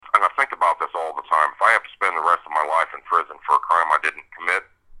my life in prison for a crime I didn't commit.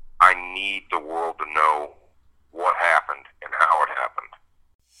 I need the world to know what happened and how it happened.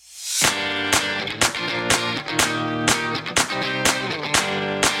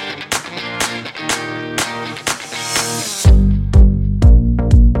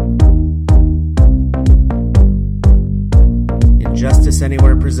 Injustice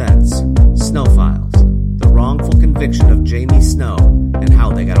Anywhere presents Snow Files, the wrongful conviction of Jamie Snow and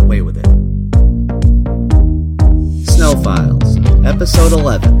how they got away with it. Snow Files, Episode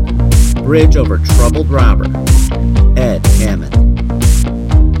 11, Bridge Over Troubled Robber, Ed Hammond.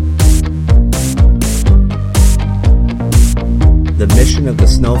 The mission of the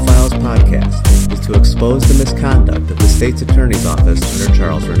Snow Files podcast is to expose the misconduct of the state's attorney's office under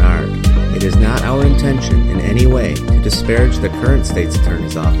Charles Renard. It is not our intention in any way to disparage the current state's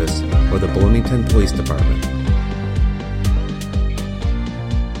attorney's office or the Bloomington Police Department.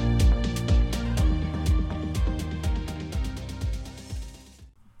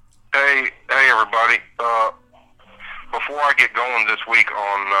 Hey everybody. Before I get going this week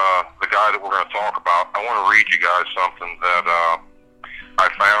on the guy that we're going to talk about, I want to read you guys something that I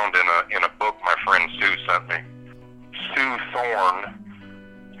found in a book my friend Sue sent me. Sue Thorne,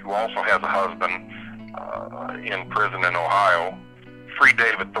 who also has a husband in prison in Ohio. Free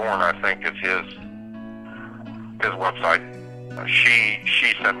David Thorne, I think, is his website.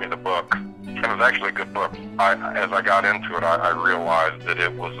 She sent me the book. It was actually a good book. As I got into it, I realized that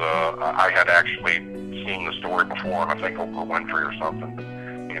it was I had actually seen the story before, and I think Oprah Winfrey or something.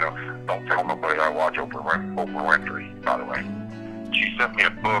 You know, don't tell nobody I watch Oprah Winfrey, by the way. She sent me a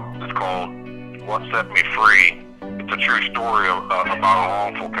book that's called What Set Me Free. It's a true story about a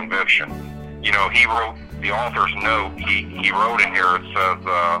wrongful conviction. You know, he wrote, the author's note, he wrote in here, it says,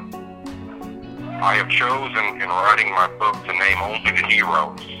 I have chosen in writing my book to name only the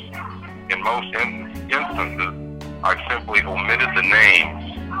heroes. In most instances, I've simply omitted the names.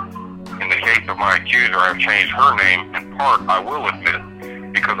 In the case of my accuser, I've changed her name. In part, I will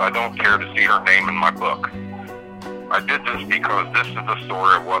admit, because I don't care to see her name in my book. I did this because this is the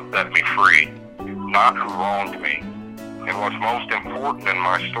story of what set me free, not who wronged me. And what's most important in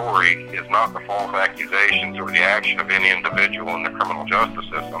my story is not the false accusations or the action of any individual in the criminal justice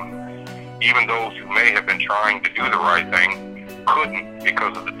system. Even those who may have been trying to do the right thing couldn't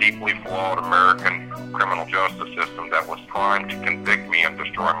because of the deeply flawed American criminal justice system that was primed to convict me and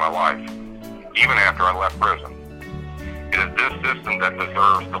destroy my life, even after I left prison. It is this system that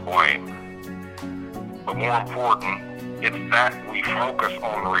deserves the blame. But more important, it's that we focus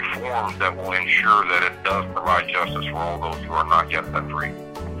on the reforms that will ensure that it does provide justice for all those who are not yet set free.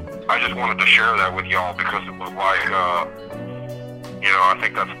 I just wanted to share that with y'all because it was like, I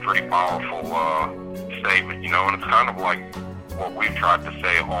think that's a pretty powerful statement, and it's kind of like what we've tried to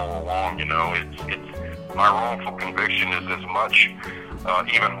say all along, it's my wrongful conviction is as much,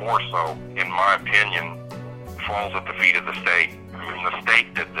 even more so, in my opinion, falls at the feet of the state. I mean, the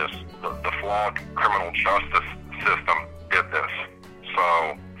state did this. The flawed criminal justice system did this.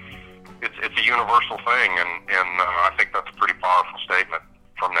 So it's a universal thing, and I think that's a pretty powerful statement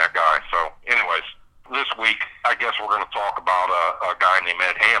from that guy. So anyways, this week, I guess we're going to talk about a guy named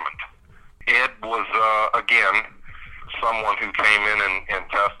Ed Hammond. Ed was, again, someone who came in and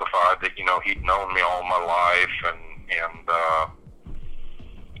testified that, he'd known me all my life, and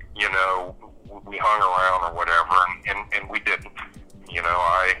we hung around or whatever, and we didn't.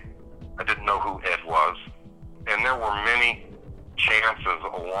 I didn't know who Ed was. And there were many chances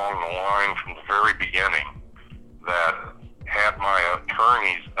along the line from the very beginning that had my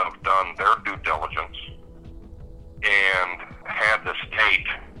attorneys have done their due diligence and had the state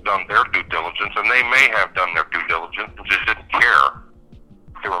done their due diligence, and they may have done their due diligence and just didn't care.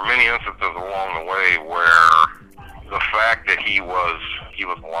 There were many instances along the way where the fact that he was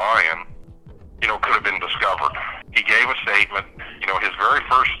lying, could have been discovered. He gave a statement, his very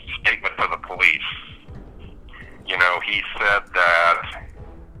first statement to the police. He said that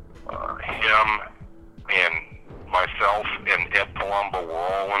him and myself and Ed Palumbo were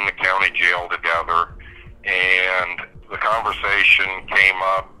all in the county jail together, and the conversation came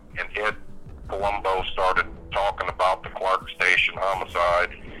up, and Ed Palumbo started talking about the Clark Station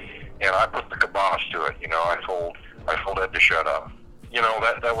homicide, and I put the kibosh to it. I told Ed to shut up.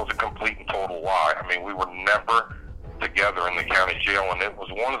 That was a complete and total lie. I mean, we were never together in the county jail, and it was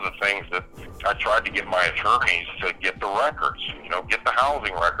one of the things that I tried to get my attorneys to get the records, get the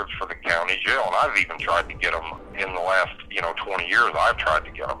housing records for the county jail, and I've even tried to get them in the last, 20 years. I've tried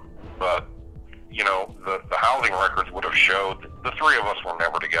to get them, but the housing records would have showed that the three of us were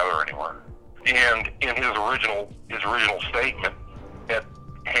never together anywhere. And in his original statement, Ed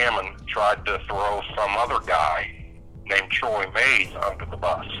Hammond tried to throw some other guy named Troy Mays under the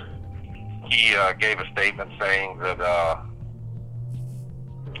bus. He gave a statement saying that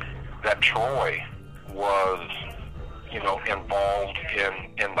that Troy was, involved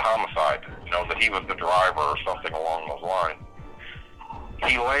in the homicide, that he was the driver or something along those lines.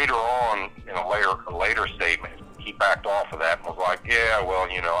 He later on, in a later statement, he backed off of that and was like, yeah, well,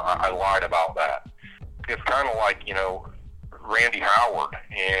 I lied about that. It's kind of like, Randy Howard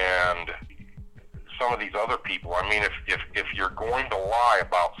and some of these other people. I mean, if you're going to lie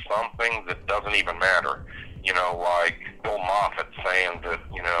about something that doesn't even matter, like Bill Moffett saying that,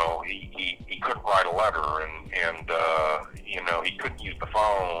 he couldn't write a letter and he couldn't use the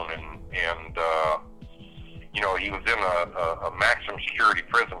phone and he was in a maximum security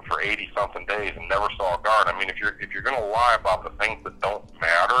prison for 80-something days and never saw a guard. I mean, if you're going to lie about the things that don't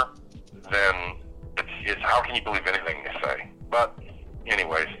matter, then it's how can you believe anything they say? But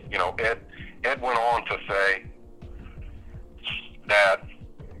anyways, Ed went on to say that,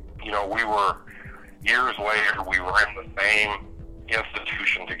 we were, years later, we were in the same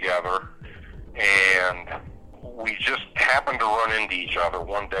institution together, and we just happened to run into each other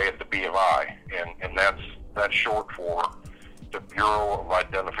one day at the B of I, and that's short for the Bureau of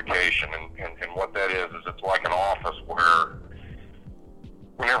Identification, and what that is it's like an office where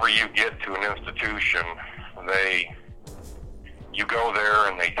whenever you get to an institution, you go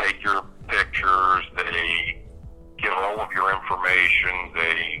there and they take your pictures, they get all of your information,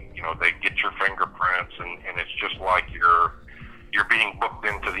 they get your fingerprints, and it's just like you're being booked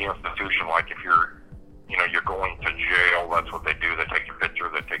into the institution, like if you're going to jail. That's what they do. They take your picture,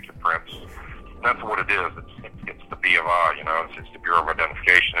 they take your prints. And that's what it is. It's the B of I, it's the Bureau of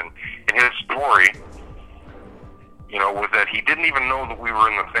Identification. And his story, was that he didn't even know that we were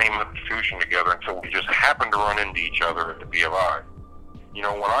in the same institution together until we just happened to run into each other at the B of I. When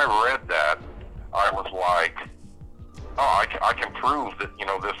I read that, I was like, oh, I can prove that,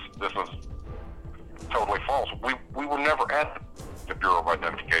 this is totally false. We were never at the Bureau of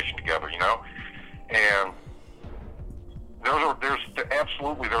Identification together, and there's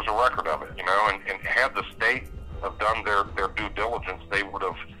a record of it, and had the state have done their due diligence, they would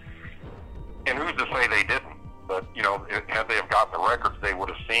have, and who's to say they didn't, but, had they have gotten the records, they would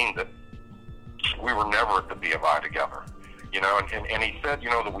have seen that we were never at the B of I together, and he said,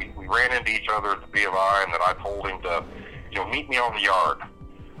 that we ran into each other at the B of I, and that I told him to, meet me on the yard,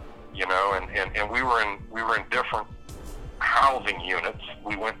 and we were in different housing units.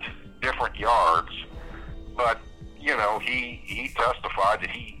 We went to different yards, but, he testified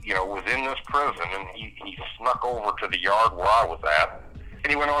that he, was in this prison, and he snuck over to the yard where I was at, and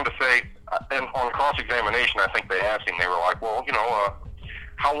he went on to say, and on cross-examination, I think they asked him, they were like, well,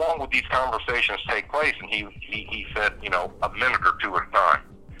 how long would these conversations take place? And he said, a minute or two at a time.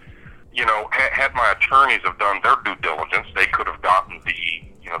 Had my attorneys have done their due diligence, they could have gotten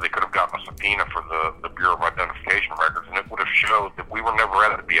a subpoena for the Bureau of Identification records, and it would have showed that we were never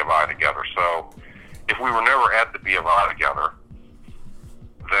at the B of I together. So, if we were never at the B of I together,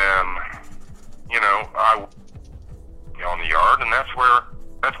 then, I would be on the yard, and that's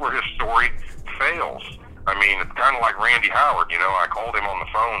where his story fails. I mean, it's kind of like Randy Howard, I called him on the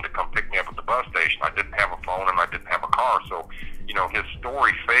phone to come pick me up at the bus station. I didn't have a phone and I didn't have a car, so, his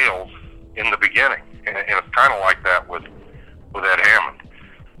story fails in the beginning. And it's kind of like that with Ed Hammond.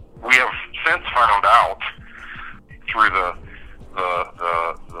 We have since found out through the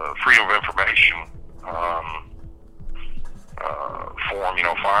Freedom of Information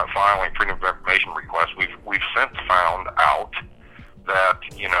form, filing Freedom of Information requests, we've since found out that,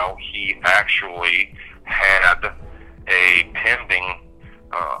 he actually had a pending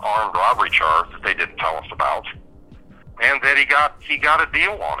armed robbery charge that they didn't tell us about, and that he got a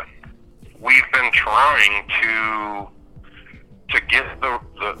deal on it. We've been trying to get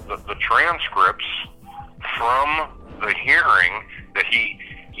the transcripts from the hearing that he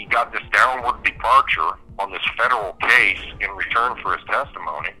got this downward departure on this federal case in return for his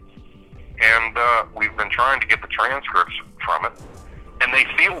testimony, and we've been trying to get the transcripts from it, and they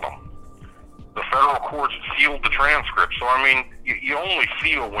sealed them. The federal courts sealed the transcripts. So, I mean, you only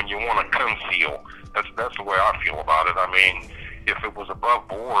seal when you want to conceal. That's the way I feel about it. I mean, if it was above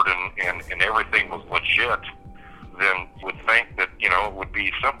board and everything was legit, then you would think that, it would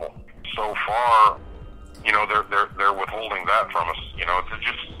be simple. So far, they're withholding that from us. It's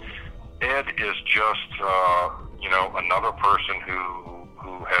just, Ed is just, another person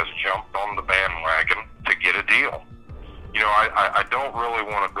who has jumped on the bandwagon to get a deal. I don't really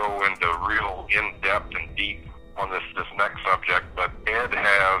want to go into real in-depth and deep on this next subject, but Ed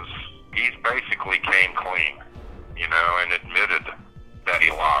he's basically came clean, and admitted that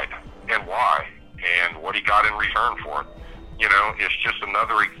he lied. what he got in return for it. You know, it's just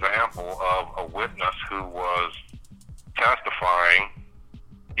another example of a witness who was testifying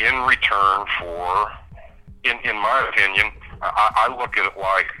in return for, in my opinion, I look at it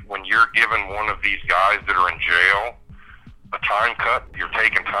like when you're giving one of these guys that are in jail a time cut, you're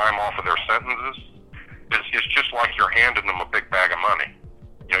taking time off of their sentences. It's just like you're handing them a big bag of money.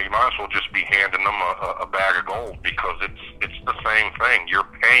 You know, you might as well just be handing them a bag of gold, because it's the same thing. You're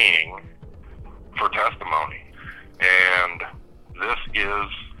paying for testimony. And this is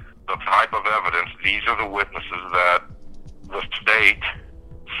the type of evidence, these are the witnesses that the state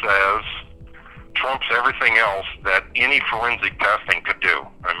says trumps everything else that any forensic testing could do.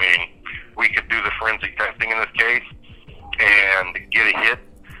 I mean, we could do the forensic testing in this case and get a hit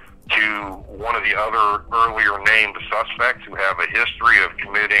to one of the other earlier named suspects who have a history of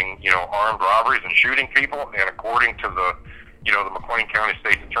committing, you know, armed robberies and shooting people. And according to the, you know, the McLean County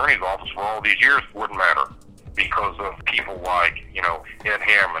State's Attorney's Office for all these years, it wouldn't matter because of people like, you know, Ed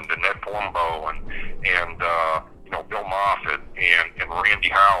Hammond and Ed Palumbo and you know, Bill Moffitt and Randy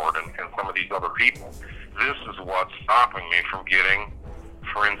Howard and some of these other people. This is what's stopping me from getting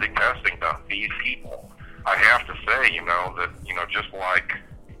forensic testing done. These people. I have to say, you know, that, you know, just like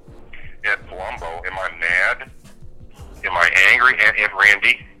Ed Palumbo, am I mad? Am I angry? And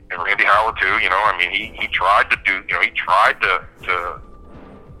Randy Howard too, you know, I mean, he tried to do, you know, he tried to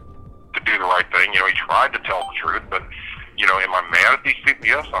do the right thing, you know, he tried to tell the truth, but, you know, am I mad at these people?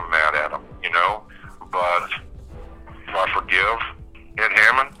 Yes, I'm mad at them, you know, but do I forgive Ed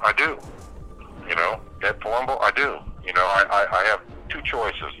Hammond? I do. You know, Ed Palumbo? I do. You know, I have two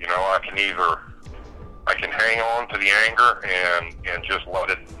choices, you know, I can hang on to the anger and just let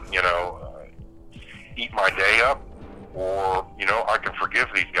it, you know, eat my day up, or, you know, I can forgive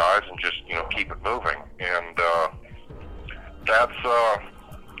these guys and just, you know, keep it moving. And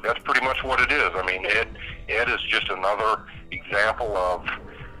that's pretty much what it is. I mean, Ed is just another example of,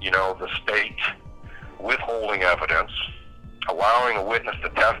 you know, the state withholding evidence, allowing a witness to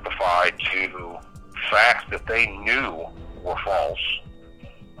testify to facts that they knew were false.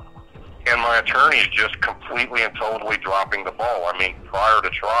 And my attorney is just completely and totally dropping the ball. I mean, prior to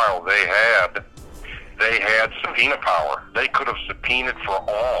trial, they had subpoena power. They could have subpoenaed for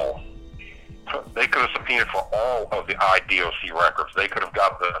all. They could have subpoenaed for all of the IDOC records. They could have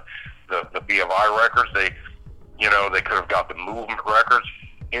got the B of I records. They could have got the movement records.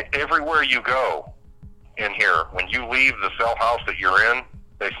 Everywhere you go in here, when you leave the cell house that you're in,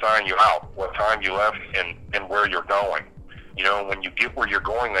 they sign you out, what time you left and where you're going. You know, when you get where you're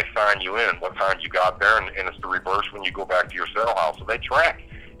going, they sign you in, what time you got there, and it's the reverse when you go back to your cell house. So they track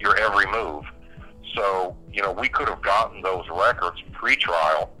your every move. So, you know, we could have gotten those records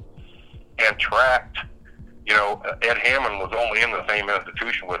pre-trial and tracked, you know, Ed Hammond was only in the same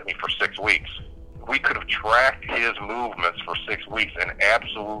institution with me for 6 weeks. We could have tracked his movements for 6 weeks and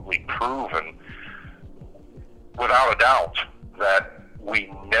absolutely proven, without a doubt, that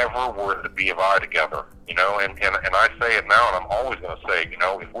we never were at the B of I together, you know, and I say it now, and I'm always going to say, you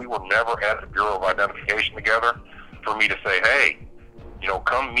know, if we were never at the Bureau of Identification together, for me to say, hey, you know,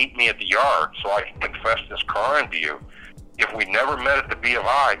 come meet me at the yard so I can confess this crime to you. If we never met at the B of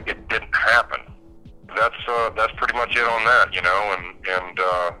I, it didn't happen. That's pretty much it on that, you know, and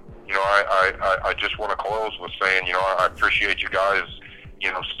you know, I just want to close with saying, you know, I appreciate you guys,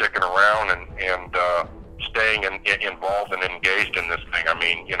 you know, sticking around and staying involved and engaged in this thing. I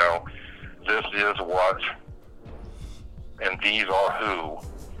mean, you know, this is what, and these are who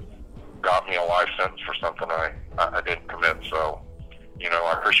got me a life sentence for something I didn't commit. So, you know,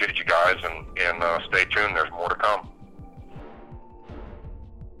 I appreciate you guys, and stay tuned. There's more to come.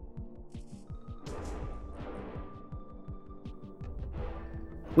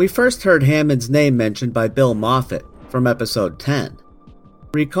 We first heard Hammond's name mentioned by Bill Moffitt from episode 10.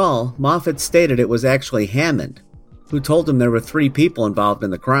 Recall, Moffitt stated it was actually Hammond who told him there were 3 people involved in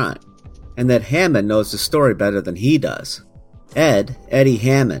the crime, and that Hammond knows the story better than he does. Eddie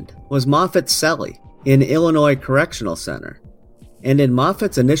Hammond, was Moffitt's cellie in Illinois Correctional Center, and in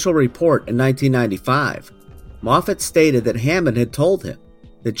Moffitt's initial report in 1995, Moffitt stated that Hammond had told him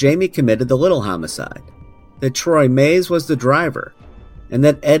that Jamie committed the Little homicide, that Troy Mays was the driver, and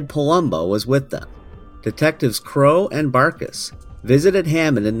that Ed Palumbo was with them. Detectives Crow and Barkus visited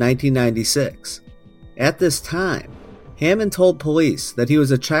Hammond in 1996. At this time, Hammond told police that he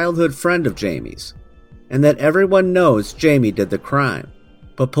was a childhood friend of Jamie's, and that everyone knows Jamie did the crime,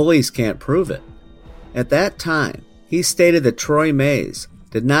 but police can't prove it. At that time, he stated that Troy Mays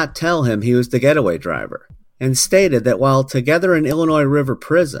did not tell him he was the getaway driver, and stated that while together in Illinois River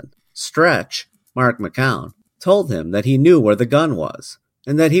Prison, Stretch, Mark McCown, told him that he knew where the gun was,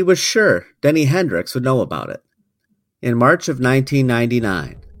 and that he was sure Denny Hendricks would know about it. In March of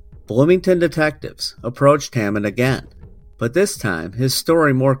 1999, Bloomington detectives approached Hammond again, but this time his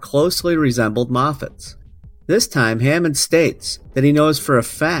story more closely resembled Moffat's. This time Hammond states that he knows for a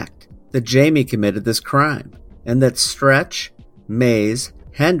fact that Jamie committed this crime, and that Stretch, Mays,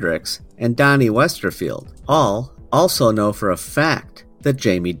 Hendricks, and Donnie Westerfield all also know for a fact that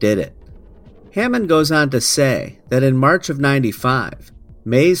Jamie did it. Hammond goes on to say that in March of 95,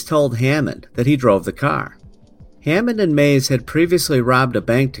 Mays told Hammond that he drove the car. Hammond and Mays had previously robbed a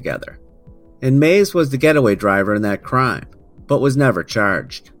bank together, and Mays was the getaway driver in that crime, but was never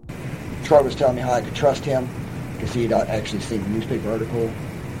charged. Troy was telling me how I could trust him, because he'd actually seen the newspaper article,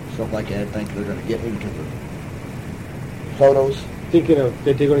 stuff like that, think they're going to get me because of photos. Thinking of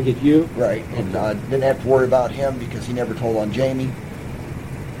that they're going to get you? Right, and I didn't have to worry about him because he never told on Jamie,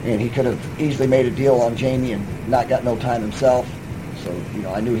 and he could have easily made a deal on Jamie and not got no time himself. So,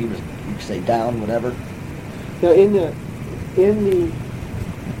 I knew he was, you could say, down, whatever. Now, in the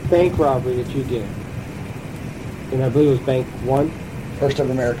bank robbery that you did, and I believe it was Bank 1? First of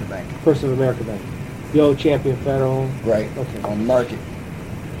America Bank. First of America Bank. The old Champion Federal? Right, okay. On the market.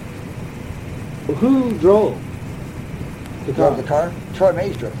 Well, who drove the car? Drove the car? Troy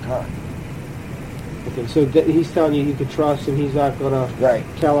Mays drove the car. Okay, so he's telling you could trust him, he's not going to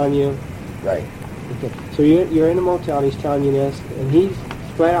tell on you? Right. Okay, so you're in a motel and he's telling you this, and he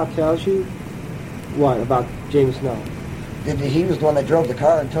flat out tells you what about James Snow? He was the one that drove the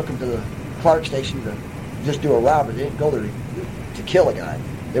car and took him to the Clark station to just do a robbery. They didn't go there to kill a guy.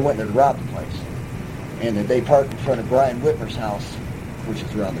 They went there to rob the place. And they parked in front of Brian Whitmer's house, which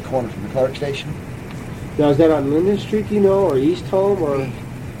is around the corner from the Clark station. Now, is that on Linden Street, do you know, or East Home, or? I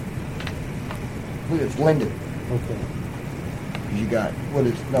believe it's Linden. Okay. You got,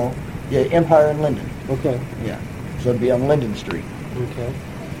 Empire and Linden. Okay. Yeah. So it'd be on Linden Street. Okay.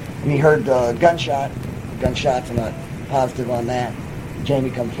 And he heard gunshots. I'm not positive on that. Jamie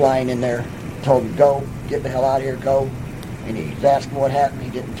come flying in there, told him, go, get the hell out of here, go. And he asked him what happened.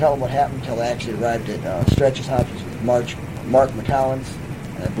 He didn't tell him what happened until they actually arrived at Stretch's house, which was Mark McCowan's.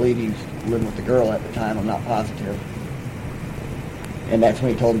 And I believe he was living with the girl at the time. I'm not positive. And that's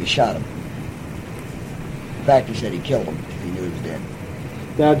when he told him he shot him. In fact, he said he killed him because he knew he was dead.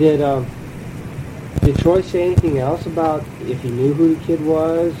 Now, did Troy say anything else about if he knew who the kid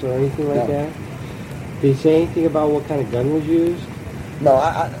was or anything like that? Did he say anything about what kind of gun was used? No,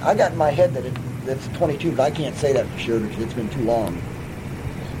 I got in my head that it's 22, but I can't say that for sure because it's been too long.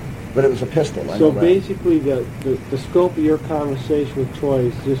 But it was a pistol. So basically, the scope of your conversation with Troy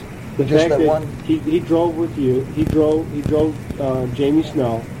is just the fact that he drove with you. He drove Jamie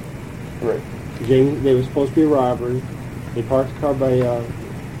Snow. Right. They were supposed to be a robbery. They parked the car by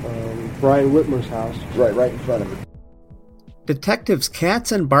Brian Whitmer's house. Right in front of it. Detectives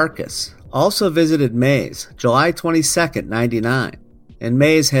Katz and Barkus also visited Mays July 22nd, 99, and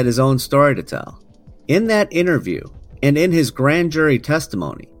Mays had his own story to tell. In that interview, and in his grand jury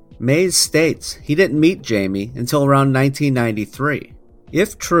testimony, Mays states he didn't meet Jamie until around 1993.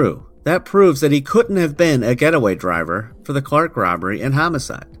 If true, that proves that he couldn't have been a getaway driver for the Clark robbery and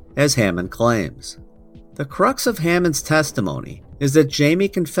homicide, as Hammond claims. The crux of Hammond's testimony is that Jamie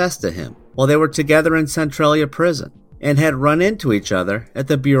confessed to him while they were together in Centralia Prison and had run into each other at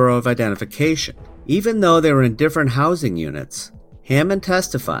the Bureau of Identification. Even though they were in different housing units, Hammond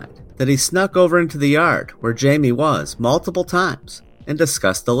testified that he snuck over into the yard where Jamie was multiple times and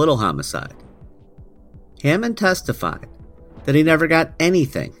discussed the Little homicide. Hammond testified that he never got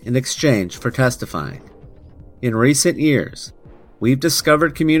anything in exchange for testifying. In recent years, we've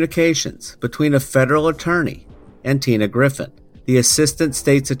discovered communications between a federal attorney and Tina Griffin, the assistant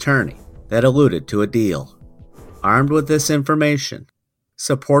state's attorney, that alluded to a deal. Armed with this information,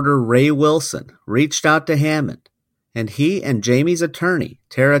 supporter Ray Wilson reached out to Hammond, and he and Jamie's attorney,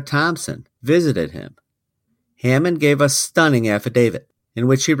 Tara Thompson, visited him. Hammond gave a stunning affidavit in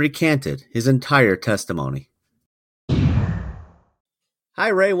which he recanted his entire testimony. Hi,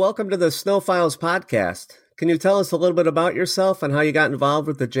 Ray. Welcome to the Snow Files podcast. Can you tell us a little bit about yourself and how you got involved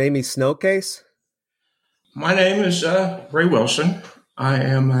with the Jamie Snow case? My name is Ray Wilson. I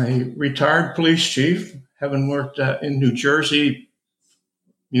am a retired police chief, having worked in New Jersey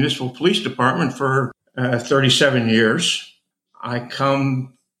Municipal Police Department for 37 years. I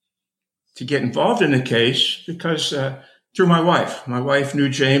come to get involved in the case because through my wife. My wife knew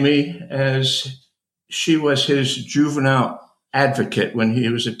Jamie as she was his juvenile advocate when he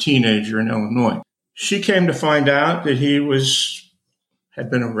was a teenager in Illinois. She came to find out that he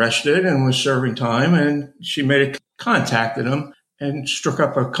had been arrested and was serving time, and she contacted him and struck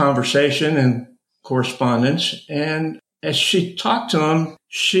up a conversation and correspondence. And as she talked to him,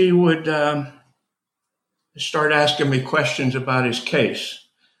 she would start asking me questions about his case.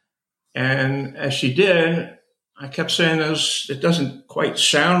 And as she did, I kept saying it doesn't quite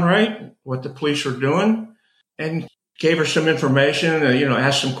sound right what the police are doing, and gave her some information,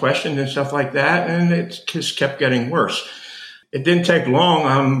 asked some questions and stuff like that. And it just kept getting worse. It didn't take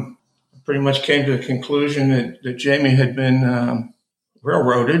long. I pretty much came to the conclusion that Jamie had been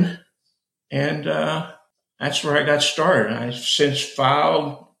railroaded. And that's where I got started. I've since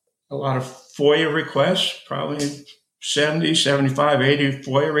filed a lot of FOIA requests, probably 70, 75, 80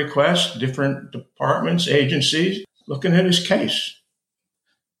 FOIA requests, different departments, agencies, looking at his case.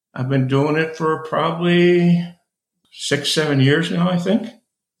 I've been doing it for probably 6, 7 years now, I think.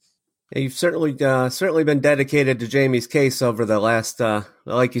 You've certainly been dedicated to Jamie's case over the last,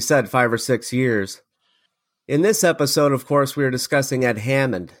 like you said, 5 or 6 years. In this episode, of course, we are discussing Ed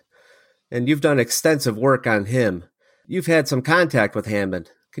Hammond, and you've done extensive work on him. You've had some contact with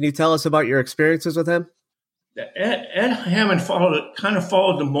Hammond. Can you tell us about your experiences with him? Ed Hammond kind of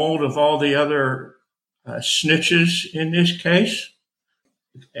followed the mold of all the other snitches in this case.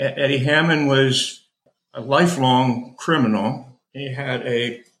 Eddie Hammond was a lifelong criminal. He had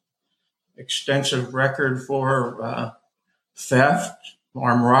a extensive record for theft,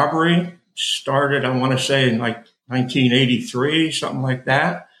 armed robbery. Started, I want to say, in like 1983, something like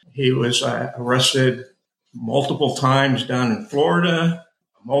that. He was arrested multiple times down in Florida,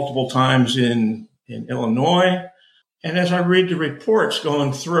 multiple times in Illinois. And as I read the reports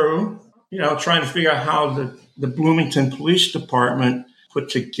going through, trying to figure out how the Bloomington Police Department put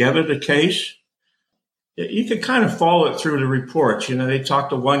together the case, you could kind of follow it through the reports. They talk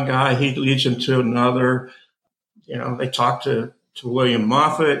to one guy, he leads them to another. They talk to William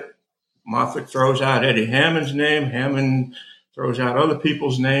Moffett. Moffett throws out Eddie Hammond's name. Hammond throws out other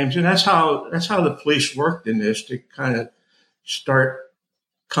people's names. And that's how the police worked in this, to kind of start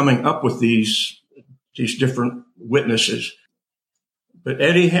coming up with these different witnesses. But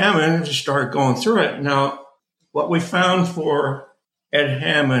Eddie Hammond, to start going through it. Now, what we found for Ed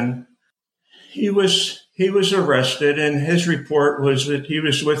Hammond, he was arrested, and his report was that he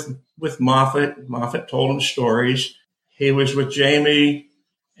was with Moffett. Moffett told him stories. He was with Jamie,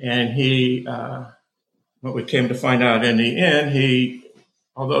 and what we came to find out in the end,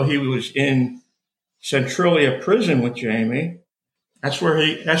 although he was in Centralia prison with Jamie, that's where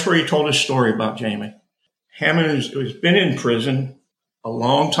he told his story about Jamie. Hammond has been in prison a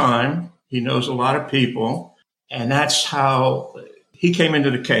long time. He knows a lot of people, and that's how he came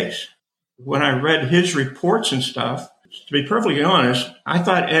into the case. When I read his reports and stuff, to be perfectly honest, I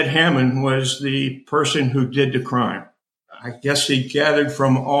thought Ed Hammond was the person who did the crime. I guess he gathered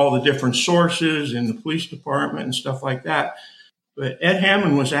from all the different sources in the police department and stuff like that. But Ed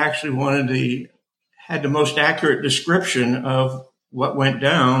Hammond was actually had the most accurate description of what went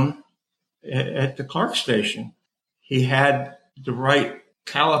down at the Clark station. He had the right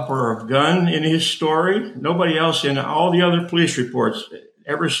caliber of gun in his story. Nobody else in all the other police reports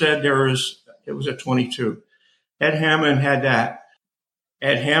ever said it was a .22. Ed Hammond had that.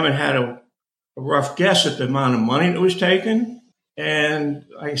 Ed Hammond had a rough guess at the amount of money that was taken. And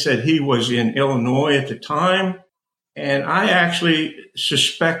like I said, he was in Illinois at the time. And I actually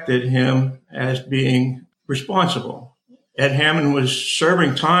suspected him as being responsible. Ed Hammond was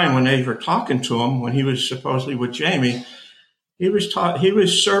serving time when they were talking to him, when he was supposedly with Jamie. He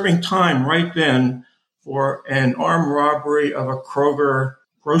was serving time right then for an armed robbery of a Kroger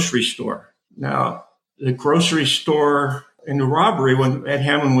grocery store. Now, the grocery store in the robbery, when Ed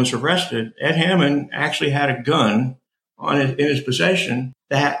Hammond was arrested, Ed Hammond actually had a gun in his possession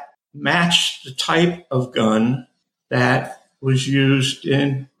that matched the type of gun that was used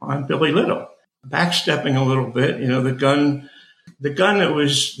on Billy Little. Backstepping a little bit, the gun that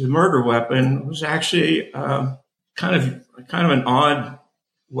was the murder weapon was actually kind of an odd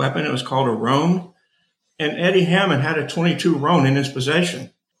weapon. It was called a Roan, and Eddie Hammond had a .22 Roan in his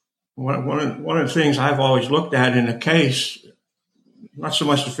possession. One of the things I've always looked at in a case, not so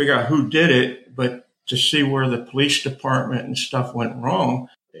much to figure out who did it, but to see where the police department and stuff went wrong.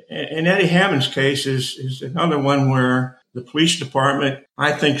 And Eddie Hammond's case is another one where the police department,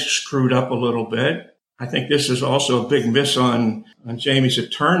 I think, screwed up a little bit. I think this is also a big miss on Jamie's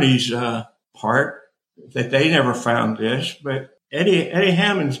attorney's part, that they never found this. But Eddie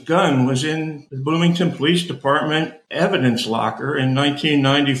Hammond's gun was in the Bloomington Police Department evidence locker in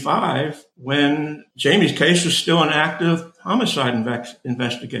 1995 when Jamie's case was still an active homicide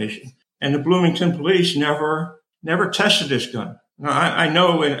investigation. And the Bloomington police never tested this gun. Now, I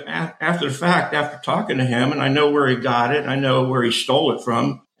know after the fact, after talking to him, and I know where he got it, I know where he stole it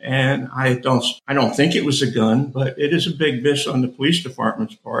from, And I don't think it was a gun, but it is a big miss on the police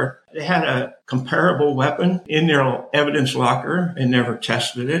department's part. They had a comparable weapon in their evidence locker and never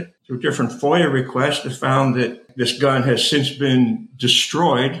tested it. Through different FOIA requests, they found that this gun has since been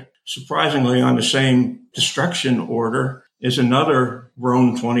destroyed. Surprisingly, on the same destruction order is another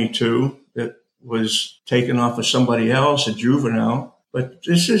Roan 22 that was taken off of somebody else, a juvenile. But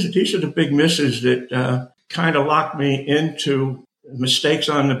these are the big misses that kind of locked me into mistakes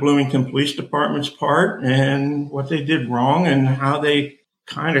on the Bloomington Police Department's part and what they did wrong and how they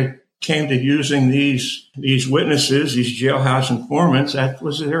kind of came to using these witnesses, these jailhouse informants. That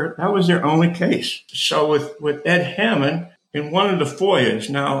was their only case. So with Ed Hammond, in one of the FOIAs,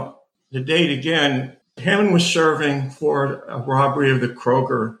 now the date again, Hammond was serving for a robbery of the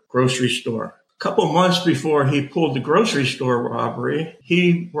Kroger grocery store. A couple months before he pulled the grocery store robbery,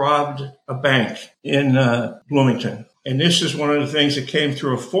 he robbed a bank in Bloomington. And this is one of the things that came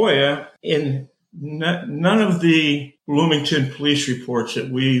through a FOIA. In none of the Bloomington police reports that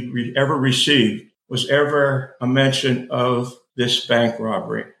we ever received was ever a mention of this bank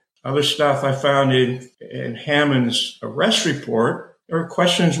robbery. Other stuff I found in Hammond's arrest report, there were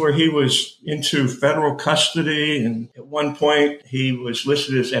questions where he was into federal custody, and at one point he was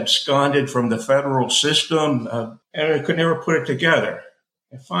listed as absconded from the federal system, and I could never put it together.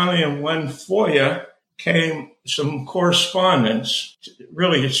 And finally, in one FOIA came some correspondence.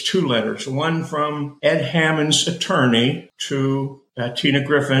 Really, it's two letters. One from Ed Hammond's attorney to Tina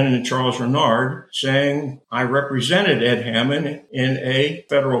Griffin and Charles Renard saying, I represented Ed Hammond in a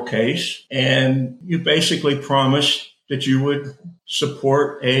federal case, and you basically promised that you would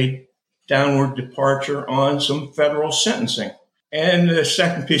support a downward departure on some federal sentencing. And the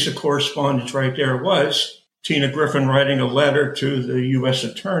second piece of correspondence right there was Tina Griffin writing a letter to the U.S.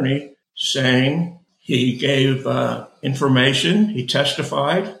 attorney saying he gave information, he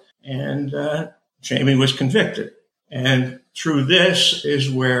testified, and Jamie was convicted. And through this is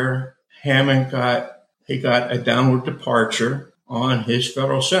where Hammond got a downward departure on his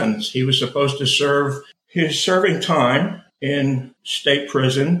federal sentence. He was supposed to serve his serving time in state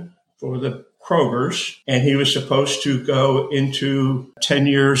prison for the Krogers, and he was supposed to go into 10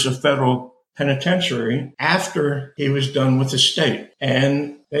 years of federal penitentiary after he was done with the state.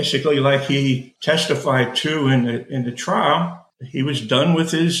 And basically, like he testified to in the trial, he was done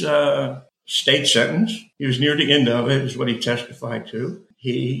with his state sentence. He was near the end of it, is what he testified to.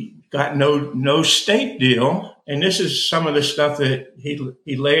 He got no state deal, and this is some of the stuff that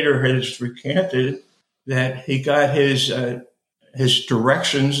he later has recanted, that he got his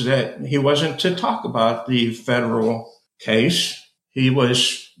directions that he wasn't to talk about the federal case. He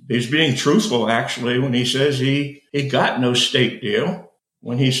was being truthful, actually, when he says he got no state deal.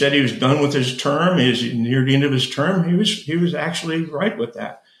 When he said he was done with his term, he was near the end of his term, he was actually right with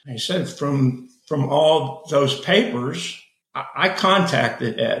that. He said from all those papers, I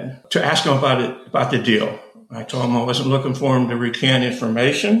contacted Ed to ask him about the deal. I told him I wasn't looking for him to recant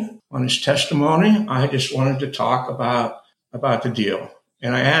information on his testimony. I just wanted to talk about the deal.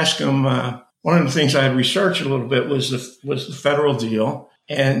 And I asked him, one of the things I had researched a little bit was the federal deal,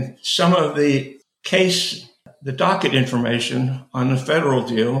 and some of the docket information on the federal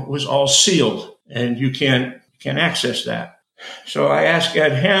deal was all sealed, and you can't access that. So I asked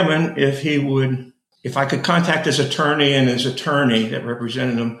Ed Hammond if I could contact his attorney and his attorney that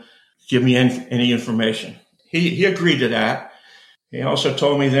represented him, give me any information. He agreed to that. He also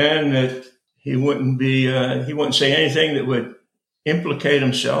told me then that he wouldn't say anything that would implicate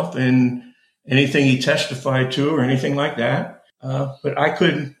himself in anything he testified to or anything like that. But I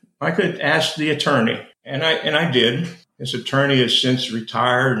could ask the attorney, and I did. His attorney has since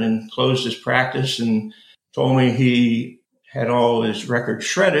retired and closed his practice, and told me he had all his records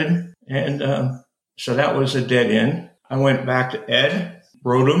shredded, and so that was a dead end. I went back to Ed,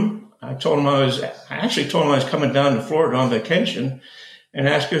 wrote him. I actually told him I was coming down to Florida on vacation, and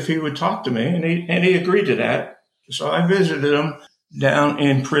asked if he would talk to me, and he agreed to that. So I visited him down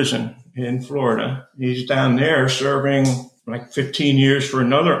in prison in Florida. He's down there serving like 15 years for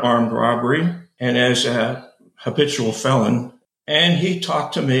another armed robbery and as a habitual felon. And he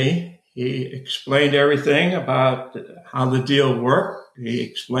talked to me. He explained everything about how the deal worked. He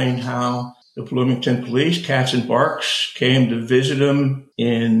explained how the Bloomington police, Cats and Barks, came to visit him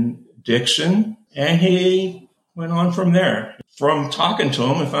in Dixon, and he went on from there. From talking to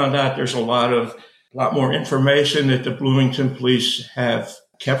him, I found out there's a lot more information that the Bloomington police have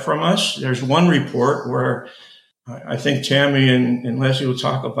kept from us. There's one report where I think Tammy and Leslie will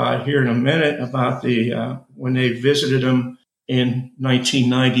talk about here in a minute about when they visited him in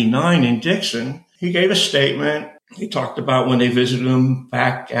 1999 in Dixon. He gave a statement He talked about when they visited him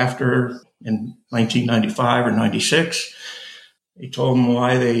back after in 1995 or 96. He told them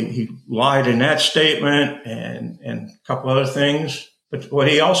why he lied in that statement and a couple other things. But what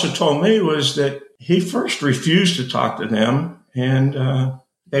he also told me was that he first refused to talk to them, and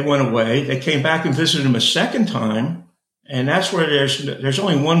they went away. They came back and visited him a second time, and that's where there's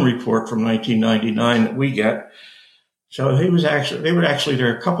only one report from 1999 that we get. So they were actually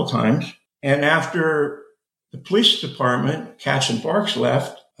there a couple times. And after the police department, Katz and Barks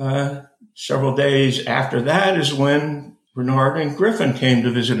left, several days after that is when Bernard and Griffin came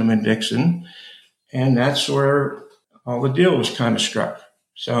to visit him in Dixon, and that's where all the deal was kind of struck.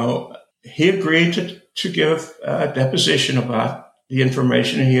 So he agreed to give a deposition about the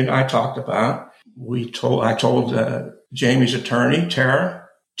information he and I talked about. I told Jamie's attorney, Tara.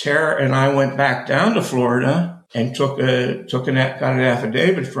 Tara and I went back down to Florida and got an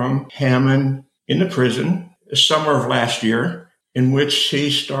affidavit from Hammond in the prison the summer of last year, in which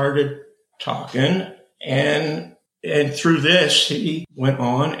he started talking, and through this he went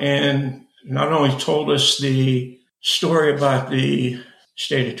on and not only told us the story about the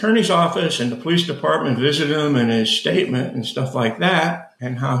state attorney's office and the police department visited him and his statement and stuff like that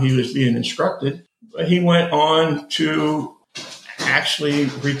and how he was being instructed, but he went on to actually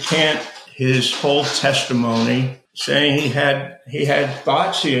recant his whole testimony, saying he had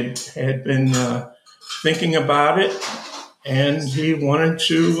thoughts, he had been thinking about it, and he wanted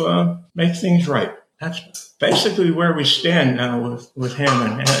to make things right. That's basically where we stand now with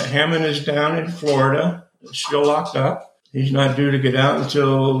Hammond. Hammond is down in Florida, still locked up. He's not due to get out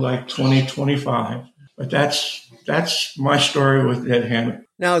until like 2025. But that's my story with Ed Hammond.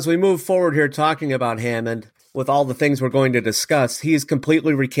 Now, as we move forward here talking about Hammond, with all the things we're going to discuss, he's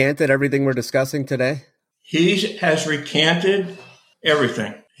completely recanted everything we're discussing today? He has recanted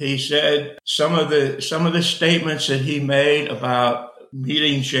everything. He said some of the statements that he made about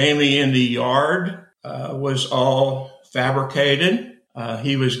meeting Jamie in the yard was all fabricated.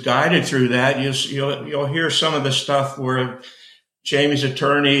 He was guided through that. You'll hear some of the stuff where Jamie's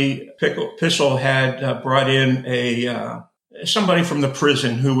attorney, Pissel, had brought in somebody from the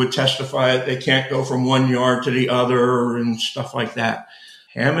prison who would testify that they can't go from one yard to the other and stuff like that.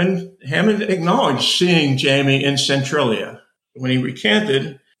 Hammond acknowledged seeing Jamie in Centralia. When he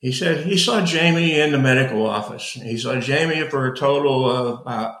recanted, he said he saw Jamie in the medical office. He saw Jamie for a total of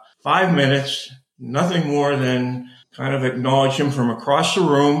about 5 minutes, nothing more than kind of acknowledge him from across the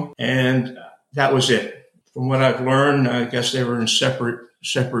room, and that was it. From what I've learned, I guess they were in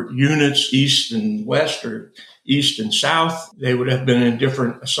separate units, east and west or east and south. They would have been in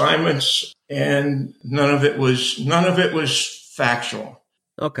different assignments, and none of it was factual.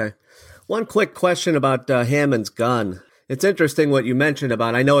 Okay. One quick question about Hammond's gun. It's interesting what you mentioned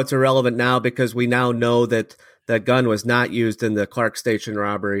about, I know it's irrelevant now because we now know that that gun was not used in the Clark Station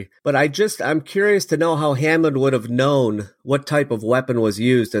robbery. But I'm curious to know how Hammond would have known what type of weapon was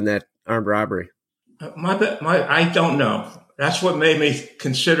used in that armed robbery. I don't know. That's what made me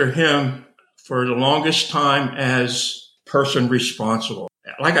consider him for the longest time as person responsible.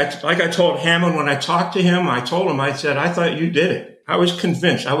 Like I told Hammond when I talked to him, I said, I thought you did it. I was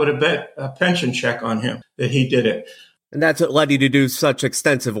convinced. I would have bet a pension check on him that he did it. And that's what led you to do such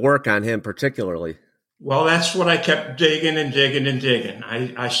extensive work on him particularly. Well, that's what I kept digging and digging and digging.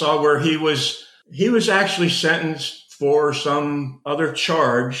 I saw where he was actually sentenced for some other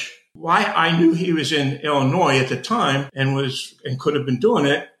charge. Why I knew he was in Illinois at the time and could have been doing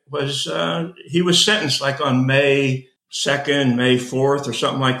it was he was sentenced like on May 2nd, May 4th or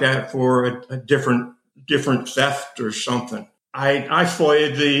something like that for a different theft or something. I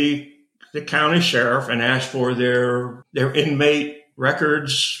FOIA'd the county sheriff and asked for their inmate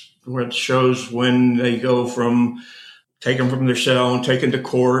records, where it shows when they go from taken from their cell and taken to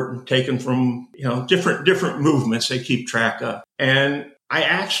court and taken from, different movements they keep track of. And I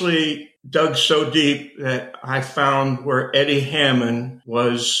actually dug so deep that I found where Eddie Hammond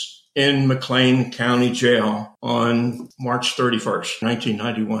was in McLean County Jail on March 31st,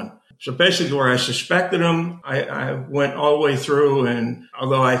 1991. So basically where I suspected him, I went all the way through, and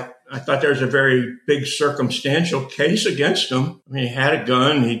although I thought there was a very big circumstantial case against him. I mean, he had a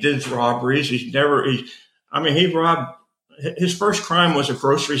gun. He did robberies. He robbed. His first crime was a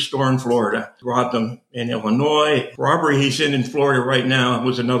grocery store in Florida. He robbed them in Illinois. Robbery he's in Florida right now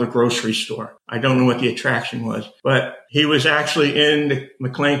was another grocery store. I don't know what the attraction was, but he was actually in the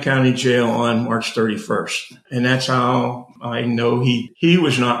McLean County Jail on March 31st. And that's how I know he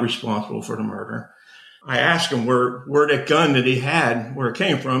was not responsible for the murder. I asked him where that gun that he had, where it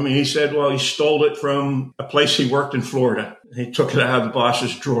came from. And he said, well, he stole it from a place he worked in Florida. He took it out of the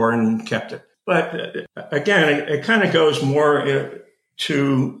boss's drawer and kept it. But again, it kind of goes more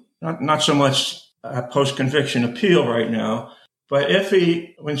to not so much a post-conviction appeal right now, but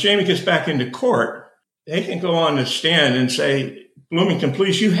when Jamie gets back into court, they can go on the stand and say, Bloomington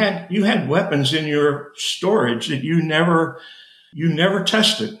Police, you had weapons in your storage that you never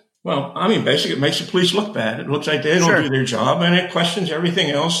tested. Well, I mean, basically, it makes the police look bad. It looks like they don't do their job, and it questions everything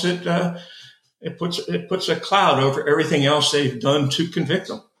else. That it puts a cloud over everything else they've done to convict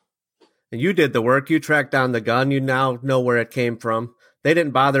them. And you did the work. You tracked down the gun. You now know where it came from. They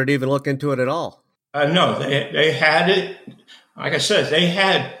didn't bother to even look into it at all. No, they had it. Like I said, they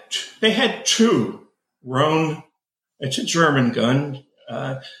had two Roan. It's a German gun.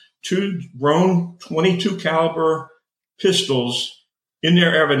 Two Roan .22 caliber pistols in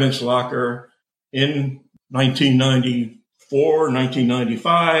their evidence locker in 1994,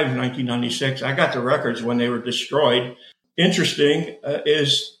 1995, 1996. I got the records when they were destroyed. Interesting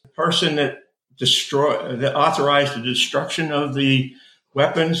is the person that authorized the destruction of the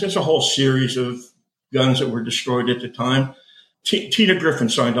weapons. There's a whole series of guns that were destroyed at the time. Tina Griffin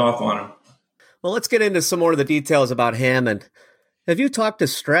signed off on them. Well, let's get into some more of the details about Hammond. Have you talked to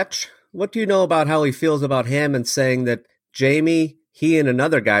Stretch? What do you know about how he feels about Hammond saying that Jamie, he and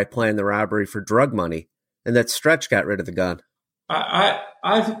another guy planned the robbery for drug money, and that Stretch got rid of the gun?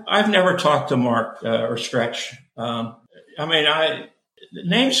 I've never talked to Mark or Stretch.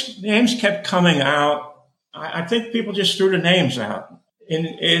 Names kept coming out. I think people just threw the names out.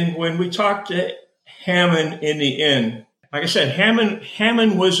 And when we talked to Hammond in the end, like I said,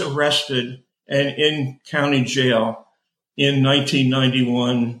 Hammond was arrested and in county jail in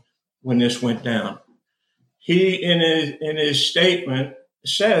 1991 when this went down. He, in his statement,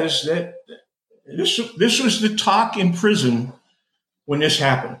 says that this was the talk in prison when this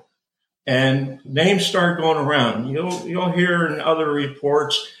happened, and names started going around. You'll hear in other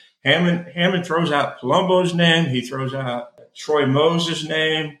reports, Hammond throws out Palumbo's name. He throws out Troy Moses'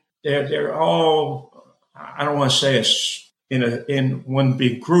 name. They're all, I don't want to say it's in one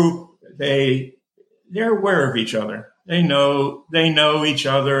big group. They're aware of each other. They know each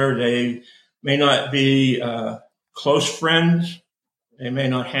other. They may not be close friends. They may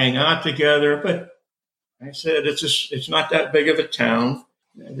not hang out together, but I said it's not that big of a town.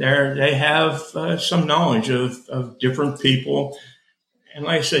 They have some knowledge of different people. And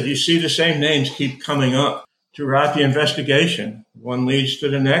like I said, you see the same names keep coming up throughout the investigation. One leads to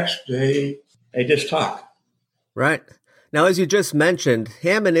the next. They just talk. Right. Now, as you just mentioned,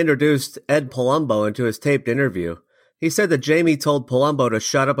 Hammond introduced Ed Palumbo into his taped interview. He said that Jamie told Palumbo to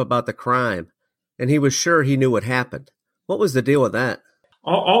shut up about the crime, and he was sure he knew what happened. What was the deal with that?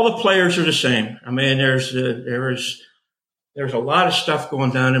 All the players are the same. I mean, there's a lot of stuff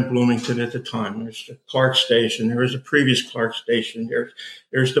going down in Bloomington at the time. There's the Clark Station. There was a previous Clark Station.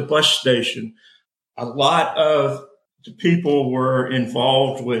 There's the bus station. A lot of the people were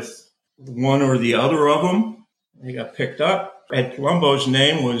involved with one or the other of them. They got picked up. Ed Palumbo's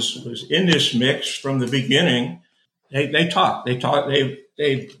name was in this mix from the beginning. They talk. They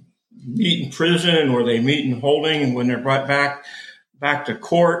meet in prison or they meet in holding. When they're brought back to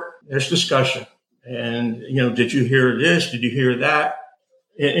court, there's discussion. And, did you hear this? Did you hear that?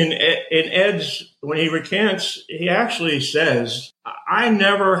 In Ed's, when he recants, he actually says,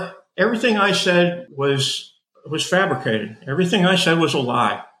 everything I said was fabricated. Everything I said was a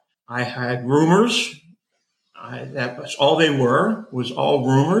lie. I had rumors. That was all they was all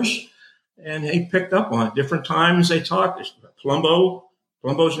rumors. And he picked up on it. Different times they talked.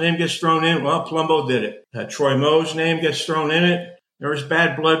 Palumbo's name gets thrown in. Well, Palumbo did it. Troy Moe's name gets thrown in it. There was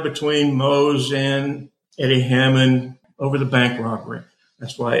bad blood between Mose and Eddie Hammond over the bank robbery.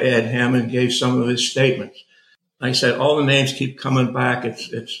 That's why Ed Hammond gave some of his statements. Like I said, all the names keep coming back.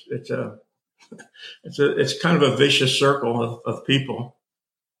 It's kind of a vicious circle of people.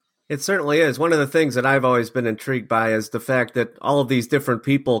 It certainly is. One of the things that I've always been intrigued by is the fact that all of these different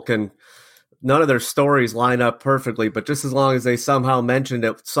people none of their stories line up perfectly, but just as long as they somehow mentioned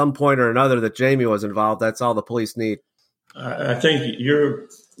at some point or another that Jamie was involved, that's all the police need. I think you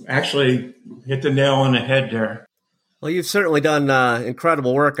actually hit the nail on the head there. Well, you've certainly done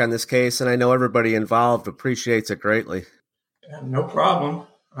incredible work on this case, and I know everybody involved appreciates it greatly. No problem.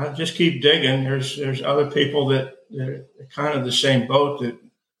 I'll just keep digging. There's other people that are kind of the same boat that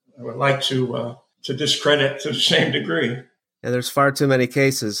I would like to discredit to the same degree. Yeah, there's far too many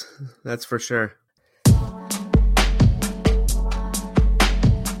cases, that's for sure.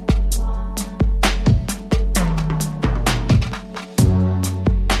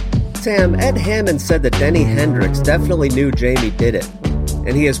 Sam, Ed Hammond said that Denny Hendricks definitely knew Jamie did it,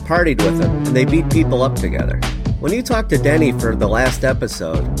 and he has partied with him, and they beat people up together. When you talked to Denny for the last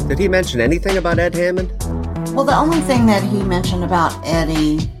episode, did he mention anything about Ed Hammond? Well, the only thing that he mentioned about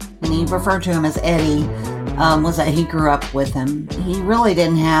Eddie, and he referred to him as Eddie, was that he grew up with him. He really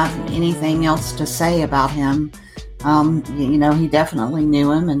didn't have anything else to say about him. He definitely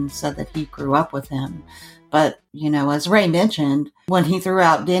knew him and said that he grew up with him. But, as Ray mentioned, when he threw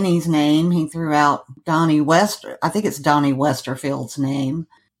out Denny's name, he threw out Donnie Westerfield's name.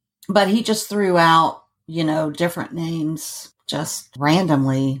 But he just threw out, different names just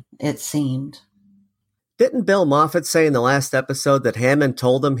randomly, it seemed. Didn't Bill Moffat say in the last episode that Hammond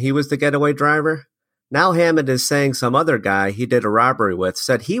told him he was the getaway driver? Now Hammond is saying some other guy he did a robbery with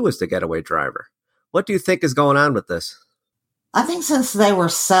said he was the getaway driver. What do you think is going on with this? I think since they were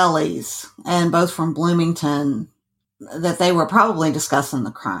Sellies, and both from Bloomington, that they were probably discussing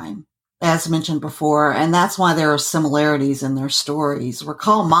the crime, as mentioned before, and that's why there are similarities in their stories.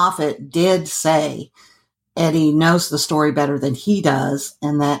 Recall Moffat did say Eddie knows the story better than he does,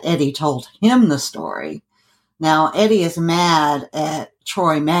 and that Eddie told him the story. Now, Eddie is mad at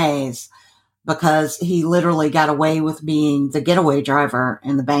Troy Mays because he literally got away with being the getaway driver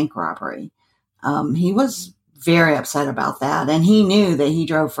in the bank robbery. He was very upset about that, and he knew that he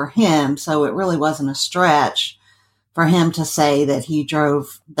drove for him, so it really wasn't a stretch for him to say that he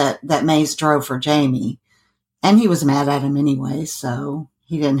drove, that Mays drove for Jamie. And he was mad at him anyway, so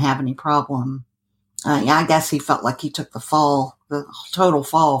he didn't have any problem. I guess he felt like he took the total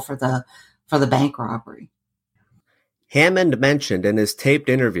fall for the bank robbery. Hammond mentioned in his taped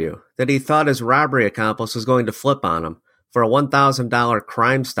interview that he thought his robbery accomplice was going to flip on him for a $1,000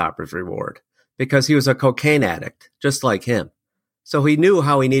 Crime Stoppers reward because he was a cocaine addict, just like him. So he knew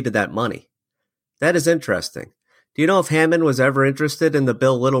how he needed that money. That is interesting. Do you know if Hammond was ever interested in the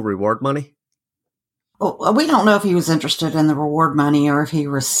Bill Little reward money? Well, we don't know if he was interested in the reward money or if he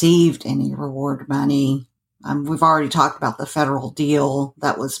received any reward money. We've already talked about the federal deal.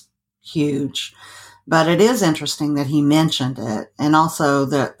 That was huge. But it is interesting that he mentioned it, and also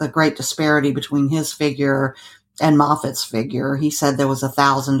the great disparity between his figure and Moffat's figure. He said there was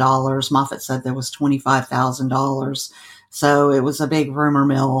 $1,000. Moffat said there was $25,000. So it was a big rumor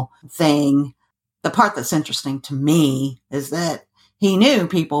mill thing. The part that's interesting to me is that he knew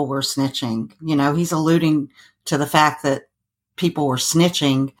people were snitching. He's alluding to the fact that people were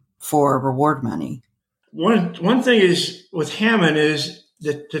snitching for reward money. One thing is with Hammond is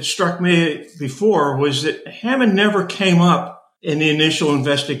that struck me before was that Hammond never came up in the initial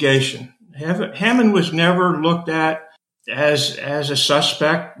investigation. Hammond was never looked at as a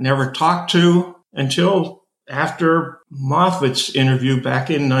suspect, never talked to until after Moffat's interview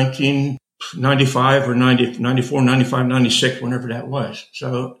back in 1995 or 94, 95, 96, whenever that was.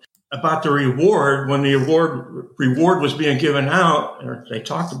 So about the reward, when the reward was being given out, or they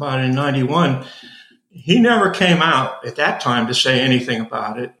talked about it in 91, he never came out at that time to say anything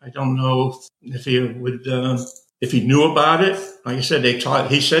about it. I don't know if he would, if he knew about it. Like I said,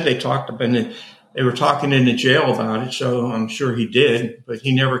 he said they talked about it. They were talking in the jail about it, so I'm sure he did. But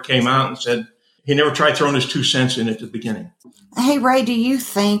he never came out and said, he never tried throwing his 2 cents in at the beginning. Hey, Ray, do you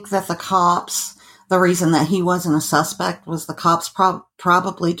think that the cops, the reason that he wasn't a suspect was the cops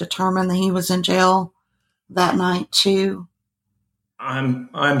probably determined that he was in jail that night too?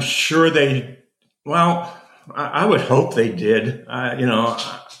 I'm sure they. Well, I would hope they did.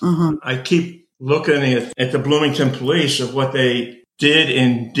 I keep looking at the Bloomington police of what they did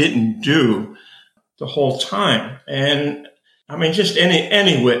and didn't do the whole time. And I mean, just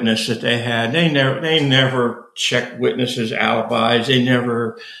any witness that they had, they never checked witnesses' alibis. They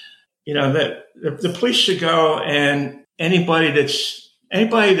never, that the police should go, and anybody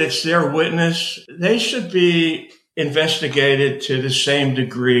that's their witness, they should be investigated to the same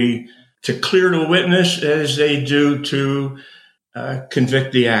degree to clear the witness as they do to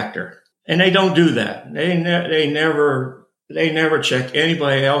convict the actor. And they don't do that. They never check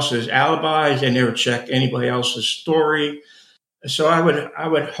anybody else's alibis. They never check anybody else's story. So I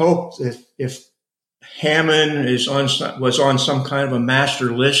would hope that if Hammond was on some kind of a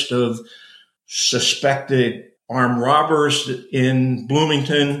master list of suspected armed robbers in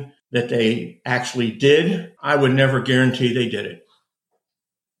Bloomington, that they actually did. I would never guarantee they did it.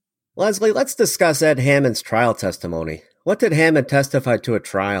 Leslie, let's discuss Ed Hammond's trial testimony. What did Hammond testify to at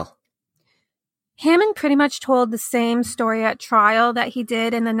trial? Hammond pretty much told the same story at trial that he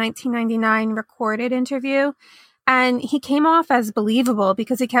did in the 1999 recorded interview. And he came off as believable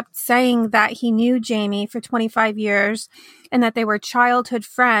because he kept saying that he knew Jamie for 25 years and that they were childhood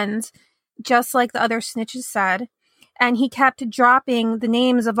friends, just like the other snitches said. And he kept dropping the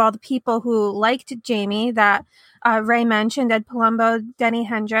names of all the people who liked Jamie that Ray mentioned, Ed Palumbo, Denny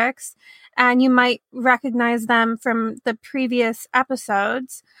Hendricks. And you might recognize them from the previous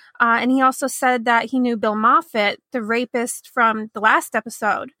episodes. And he also said that he knew Bill Moffat, the rapist from the last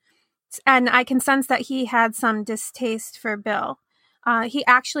episode. And I can sense that he had some distaste for Bill. He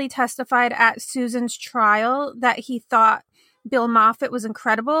actually testified at Susan's trial that he thought Bill Moffat was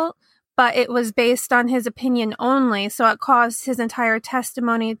incredible, but it was based on his opinion only, so it caused his entire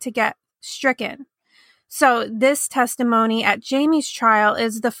testimony to get stricken. So this testimony at Jamie's trial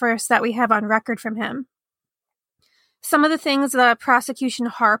is the first that we have on record from him. Some of the things the prosecution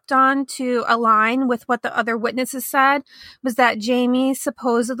harped on to align with what the other witnesses said was that Jamie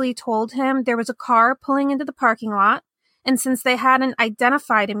supposedly told him there was a car pulling into the parking lot, and since they hadn't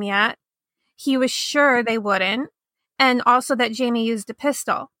identified him yet, he was sure they wouldn't, and also that Jamie used a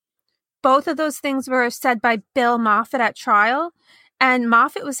pistol. Both of those things were said by Bill Moffat at trial, and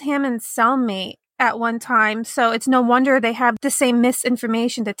Moffat was Hammond's cellmate at one time, so it's no wonder they have the same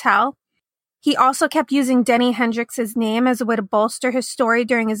misinformation to tell. He also kept using Denny Hendricks' name as a way to bolster his story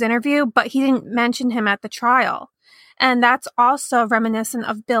during his interview, but he didn't mention him at the trial. And that's also reminiscent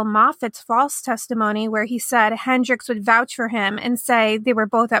of Bill Moffat's false testimony where he said Hendricks would vouch for him and say they were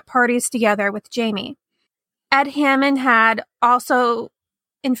both at parties together with Jamie. Ed Hammond had also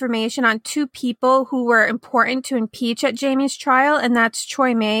information on two people who were important to impeach at Jamie's trial, and that's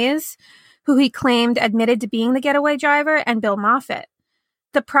Troy Mays, who he claimed admitted to being the getaway driver, and Bill Moffat.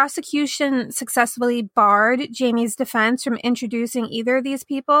 The prosecution successfully barred Jamie's defense from introducing either of these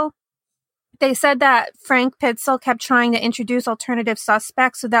people. They said that Frank Pitzel kept trying to introduce alternative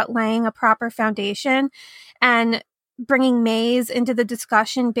suspects without laying a proper foundation, and bringing Mays into the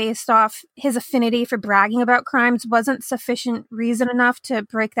discussion based off his affinity for bragging about crimes wasn't sufficient reason enough to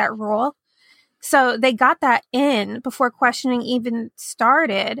break that rule. So they got that in before questioning even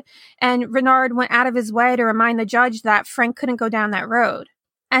started, and Renard went out of his way to remind the judge that Frank couldn't go down that road.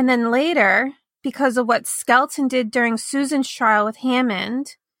 And then later, because of what Skelton did during Susan's trial with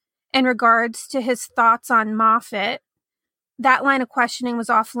Hammond, in regards to his thoughts on Moffat, that line of questioning was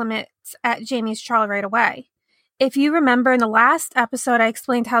off limits at Jamie's trial right away. If you remember in the last episode, I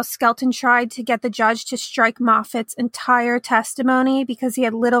explained how Skelton tried to get the judge to strike Moffat's entire testimony because he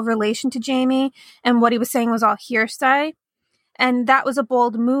had little relation to Jamie and what he was saying was all hearsay. And that was a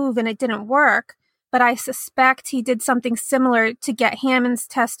bold move and it didn't work, but I suspect he did something similar to get Hammond's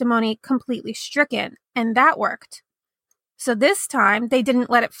testimony completely stricken, and that worked. So this time, they didn't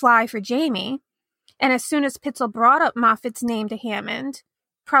let it fly for Jamie, and as soon as Pitzel brought up Moffat's name to Hammond,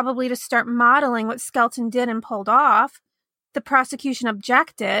 probably to start modeling what Skelton did and pulled off, the prosecution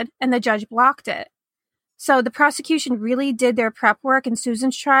objected and the judge blocked it. So the prosecution really did their prep work in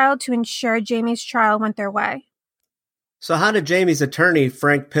Susan's trial to ensure Jamie's trial went their way. So how did Jamie's attorney,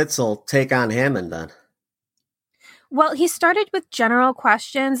 Frank Pitzel, take on Hammond then? Well, he started with general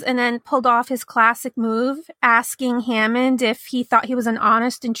questions and then pulled off his classic move, asking Hammond if he thought he was an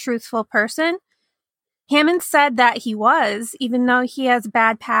honest and truthful person. Hammond said that he was, even though he has a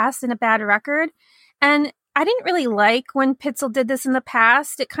bad past and a bad record. And I didn't really like when Pitzel did this in the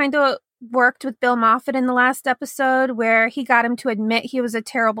past. It kind of worked with Bill Moffat in the last episode where he got him to admit he was a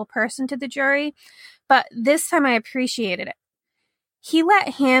terrible person to the jury. But this time I appreciated it. He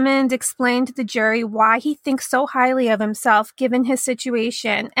let Hammond explain to the jury why he thinks so highly of himself given his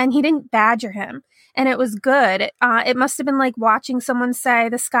situation, and he didn't badger him. And it was good. It must have been like watching someone say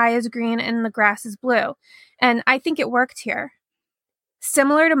the sky is green and the grass is blue. And I think it worked here.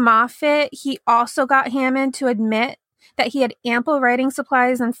 Similar to Moffat, he also got Hammond to admit that he had ample writing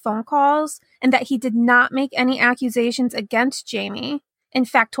supplies and phone calls, and that he did not make any accusations against Jamie. In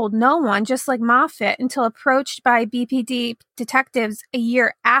fact, told no one, just like Moffat, until approached by BPD detectives a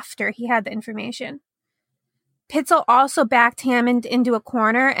year after he had the information. Pitzel also backed Hammond into a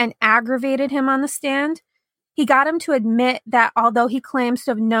corner and aggravated him on the stand. He got him to admit that although he claims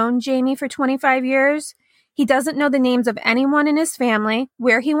to have known Jamie for 25 years, he doesn't know the names of anyone in his family,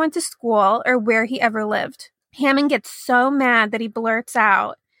 where he went to school, or where he ever lived. Hammond gets so mad that he blurts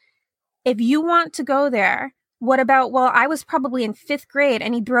out, "If you want to go there, what about, well, I was probably in 5th grade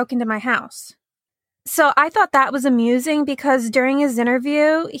and he broke into my house." So I thought that was amusing because during his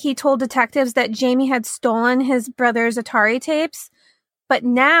interview, he told detectives that Jamie had stolen his brother's Atari tapes. But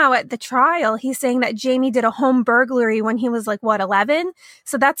now at the trial, he's saying that Jamie did a home burglary when he was 11?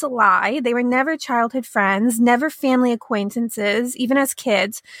 So that's a lie. They were never childhood friends, never family acquaintances, even as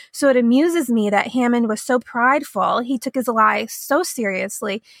kids. So it amuses me that Hammond was so prideful. He took his lie so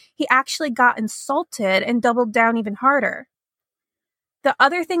seriously. He actually got insulted and doubled down even harder. The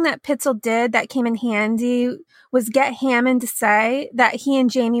other thing that Pitzel did that came in handy was get Hammond to say that he and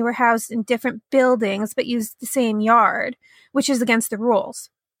Jamie were housed in different buildings but used the same yard, which is against the rules.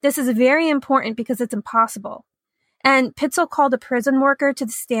 This is very important because it's impossible. And Pitzel called a prison worker to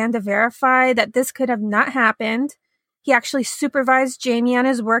the stand to verify that this could have not happened. He actually supervised Jamie on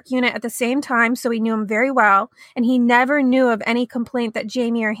his work unit at the same time, so he knew him very well, and he never knew of any complaint that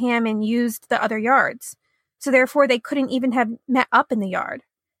Jamie or Hammond used the other yards. So therefore, they couldn't even have met up in the yard.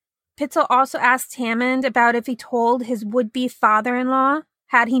 Pitzel also asked Hammond about if he told his would-be father-in-law,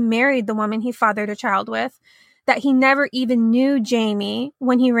 had he married the woman he fathered a child with, that he never even knew Jamie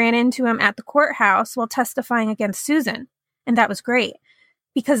when he ran into him at the courthouse while testifying against Susan. And that was great,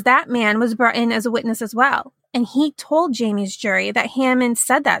 because that man was brought in as a witness as well. And he told Jamie's jury that Hammond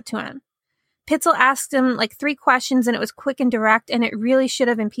said that to him. Pitzel asked him 3 questions, and it was quick and direct, and it really should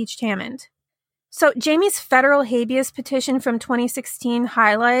have impeached Hammond. So Jamie's federal habeas petition from 2016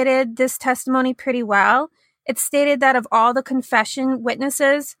 highlighted this testimony pretty well. It stated that of all the confession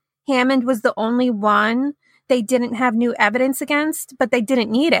witnesses, Hammond was the only one they didn't have new evidence against, but they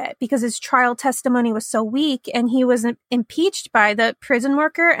didn't need it because his trial testimony was so weak, and he was impeached by the prison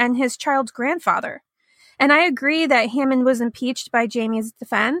worker and his child's grandfather. And I agree that Hammond was impeached by Jamie's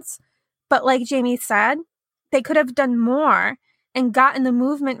defense, but like Jamie said, they could have done more and gotten the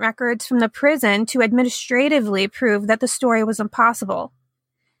movement records from the prison to administratively prove that the story was impossible.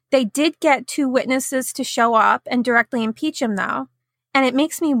 They did get 2 witnesses to show up and directly impeach him, though, and it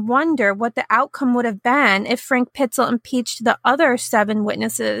makes me wonder what the outcome would have been if Frank Pitzel impeached the other 7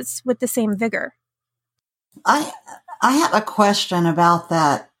 witnesses with the same vigor. I have a question about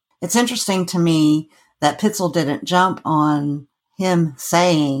that. It's interesting to me that Pitzel didn't jump on him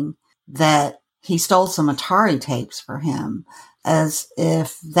saying that he stole some Atari tapes for him, as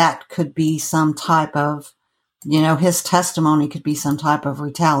if that could be some type of, his testimony could be some type of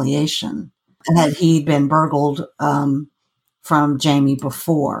retaliation, and that he'd been burgled from Jamie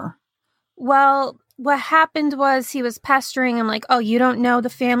before. Well, what happened was he was pestering him oh, you don't know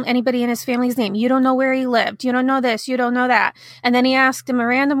anybody in his family's name. You don't know where he lived. You don't know this. You don't know that. And then he asked him a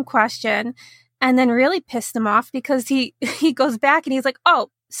random question and then really pissed him off because he goes back and he's like,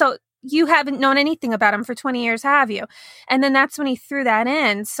 oh, so you haven't known anything about him for 20 years, have you? And then that's when he threw that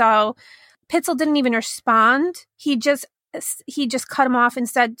in. So Pitzel didn't even respond. He just cut him off and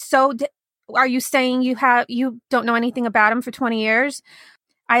said, so are you saying you don't know anything about him for 20 years?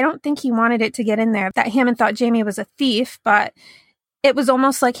 I don't think he wanted it to get in there that Hammond thought Jamie was a thief, but it was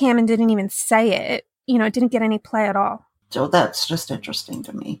almost like Hammond didn't even say it. It didn't get any play at all. So that's just interesting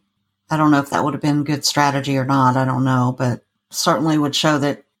to me. I don't know if that would have been good strategy or not. I don't know, but certainly would show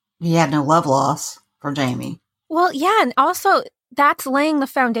that he had no love loss for Jamie. Well, yeah, and also that's laying the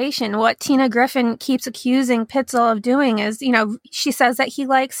foundation. What Tina Griffin keeps accusing Pitzel of doing is, she says that he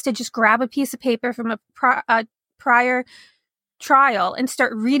likes to just grab a piece of paper from a prior trial and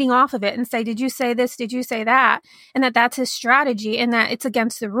start reading off of it and say, did you say this? Did you say that? And that's his strategy, and that it's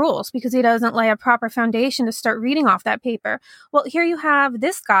against the rules because he doesn't lay a proper foundation to start reading off that paper. Well, here you have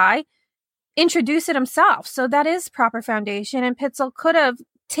this guy introduce it himself. So that is proper foundation. And Pitzel could have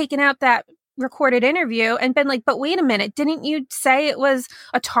taken out that recorded interview and been like, but wait a minute, didn't you say it was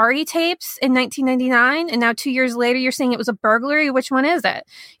Atari tapes in 1999? And now 2 years later, you're saying it was a burglary? Which one is it?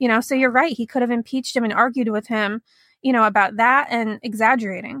 So you're right. He could have impeached him and argued with him, about that and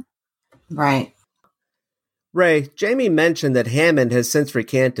exaggerating. Right. Ray, Jamie mentioned that Hammond has since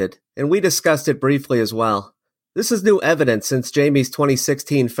recanted, and we discussed it briefly as well. This is new evidence since Jamie's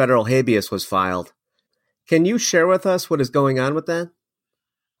 2016 federal habeas was filed. Can you share with us what is going on with that?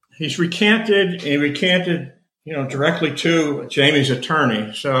 He's recanted, directly to Jamie's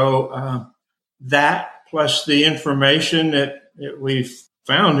attorney. So that plus the information that we've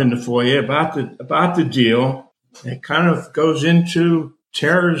found in the FOIA about the deal, it kind of goes into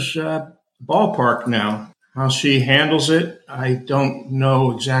Tara's ballpark now. How she handles it, I don't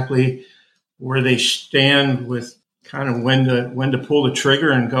know exactly where they stand with kind of when to pull the trigger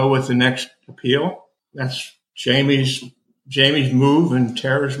and go with the next appeal. That's Jamie's move and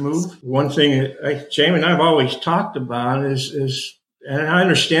Tara's move. One thing Jamie and I have always talked about is, and I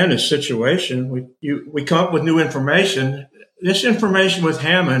understand this situation, we come up with new information. This information with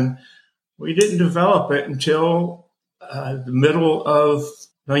Hammond, we didn't develop it until the middle of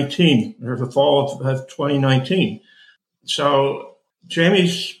 19 or the fall of 2019. So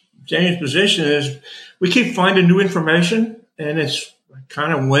Jamie's position is we keep finding new information, and it's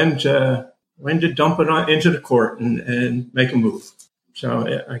kind of when to dump it into the court and make a move. So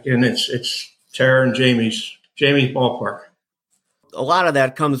again, it's Tara and Jamie's ballpark. a lot of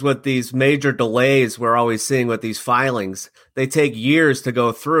that comes with these major delays we're always seeing with these filings. They take years to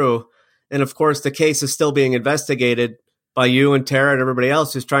go through. And of course, the case is still being investigated by you and Tara and everybody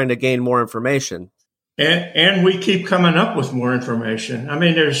else who's trying to gain more information. And we keep coming up with more information. I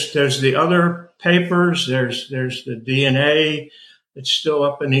mean, there's the other papers, there's the DNA that's still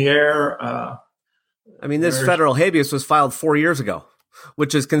up in the air. I mean, this federal habeas was filed 4 years ago,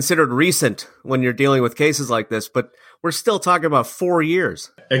 which is considered recent when you're dealing with cases like this, but we're still talking about 4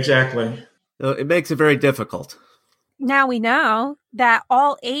 years. Exactly. So it makes it very difficult. Now we know that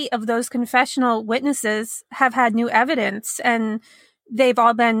all 8 of those confessional witnesses have had new evidence, and they've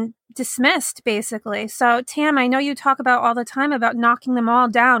all been dismissed, basically. So, Tam, I know you talk about all the time about knocking them all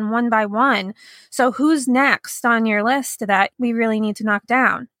down one by one. So who's next on your list that we really need to knock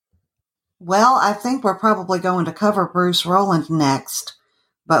down? Well, I think we're probably going to cover Bruce Rowland next,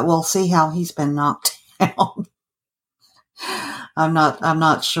 but we'll see how he's been knocked down. I'm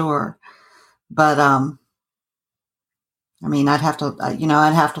not sure. But, I mean, I'd have to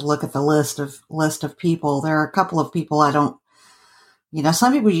look at the list of people. There are a couple of people I don't,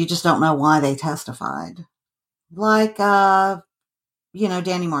 some people you just don't know why they testified. Like,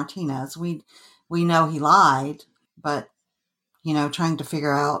 Danny Martinez. We know he lied, but, trying to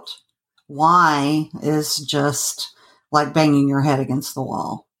figure out why is just like banging your head against the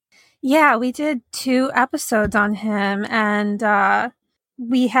wall. Yeah, we did 2 episodes on him, and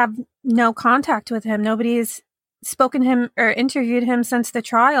we have no contact with him. Nobody's spoken to him or interviewed him since the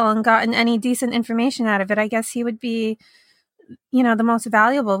trial and gotten any decent information out of it. I guess he would be, the most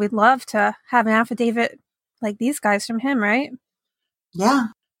valuable. We'd love to have an affidavit like these guys from him, right? Yeah.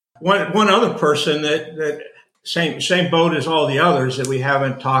 One other person that same boat as all the others that we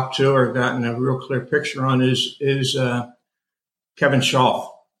haven't talked to or gotten a real clear picture on is Kevin Shaw.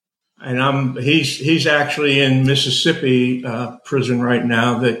 And he's actually in Mississippi prison right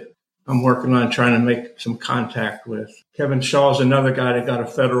now that I'm working on trying to make some contact with. Kevin Shaw is another guy that got a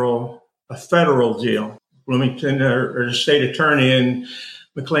federal deal. Bloomington or the state attorney in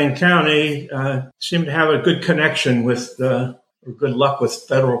McLean County seemed to have a good connection with or good luck with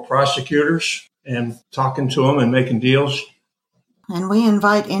federal prosecutors and talking to them and making deals. And we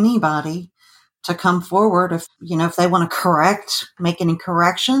invite anybody to come forward if they want to make any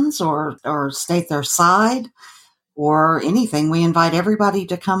corrections or state their side or anything. We invite everybody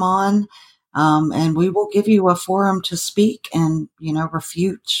to come on, and we will give you a forum to speak and,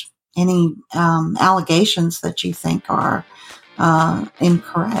 refute any allegations that you think are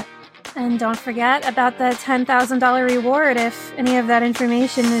incorrect. And don't forget about the $10,000 reward if any of that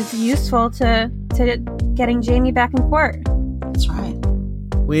information is useful to getting Jamie back in court. That's right.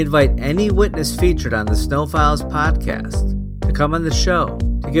 We invite any witness featured on the Snow Files podcast to come on the show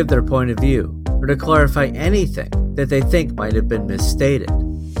to give their point of view or to clarify anything that they think might have been misstated.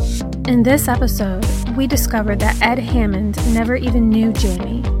 In this episode, we discovered that Ed Hammond never even knew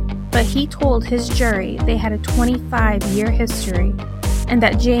Jamie, but he told his jury they had a 25-year history and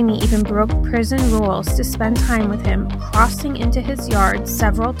that Jamie even broke prison rules to spend time with him, crossing into his yard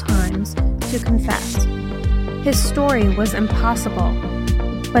several times to confess. His story was impossible,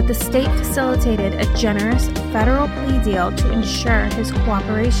 but the state facilitated a generous federal plea deal to ensure his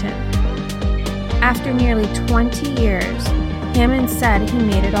cooperation. After nearly 20 years, Hammond said he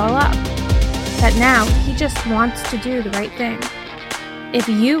made it all up, that now he just wants to do the right thing. If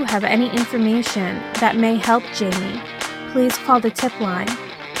you have any information that may help Jamie, please call the tip line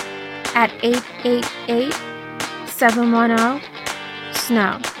at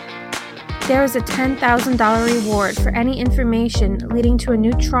 888-710-SNOW. There is a $10,000 reward for any information leading to a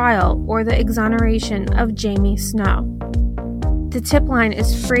new trial or the exoneration of Jamie Snow. The tip line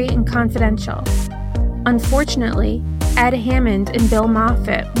is free and confidential. Unfortunately, Ed Hammond and Bill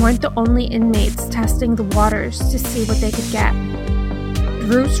Moffitt weren't the only inmates testing the waters to see what they could get.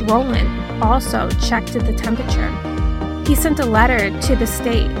 Bruce Rowland also checked the temperature. He sent a letter to the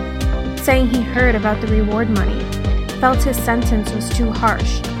state saying he heard about the reward money, felt his sentence was too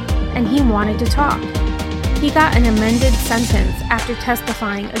harsh, and he wanted to talk. He got an amended sentence after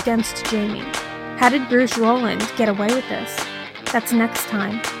testifying against Jamie. How did Bruce Rowland get away with this? That's next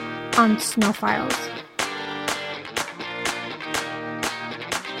time on Snow Files.